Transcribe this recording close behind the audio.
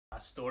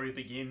story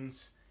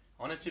begins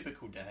on a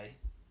typical day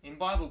in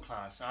Bible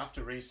class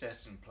after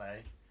recess and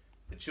play.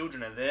 The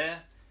children are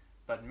there,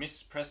 but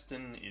Miss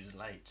Preston is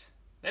late.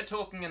 They're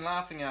talking and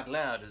laughing out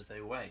loud as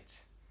they wait.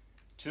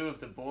 Two of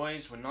the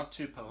boys were not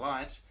too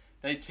polite.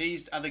 They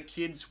teased other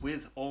kids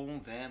with all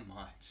their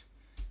might.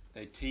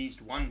 They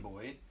teased one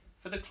boy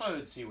for the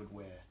clothes he would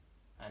wear,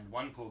 and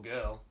one poor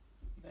girl,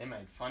 they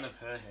made fun of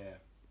her hair.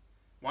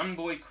 One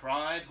boy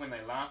cried when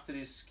they laughed at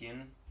his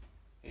skin.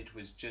 It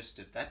was just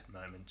at that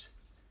moment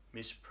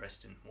Miss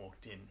Preston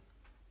walked in.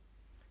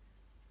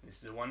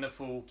 This is a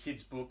wonderful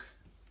kids' book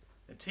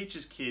that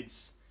teaches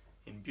kids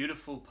in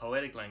beautiful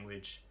poetic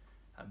language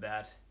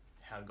about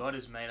how God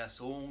has made us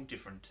all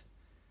different.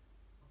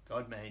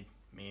 God made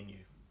me and you.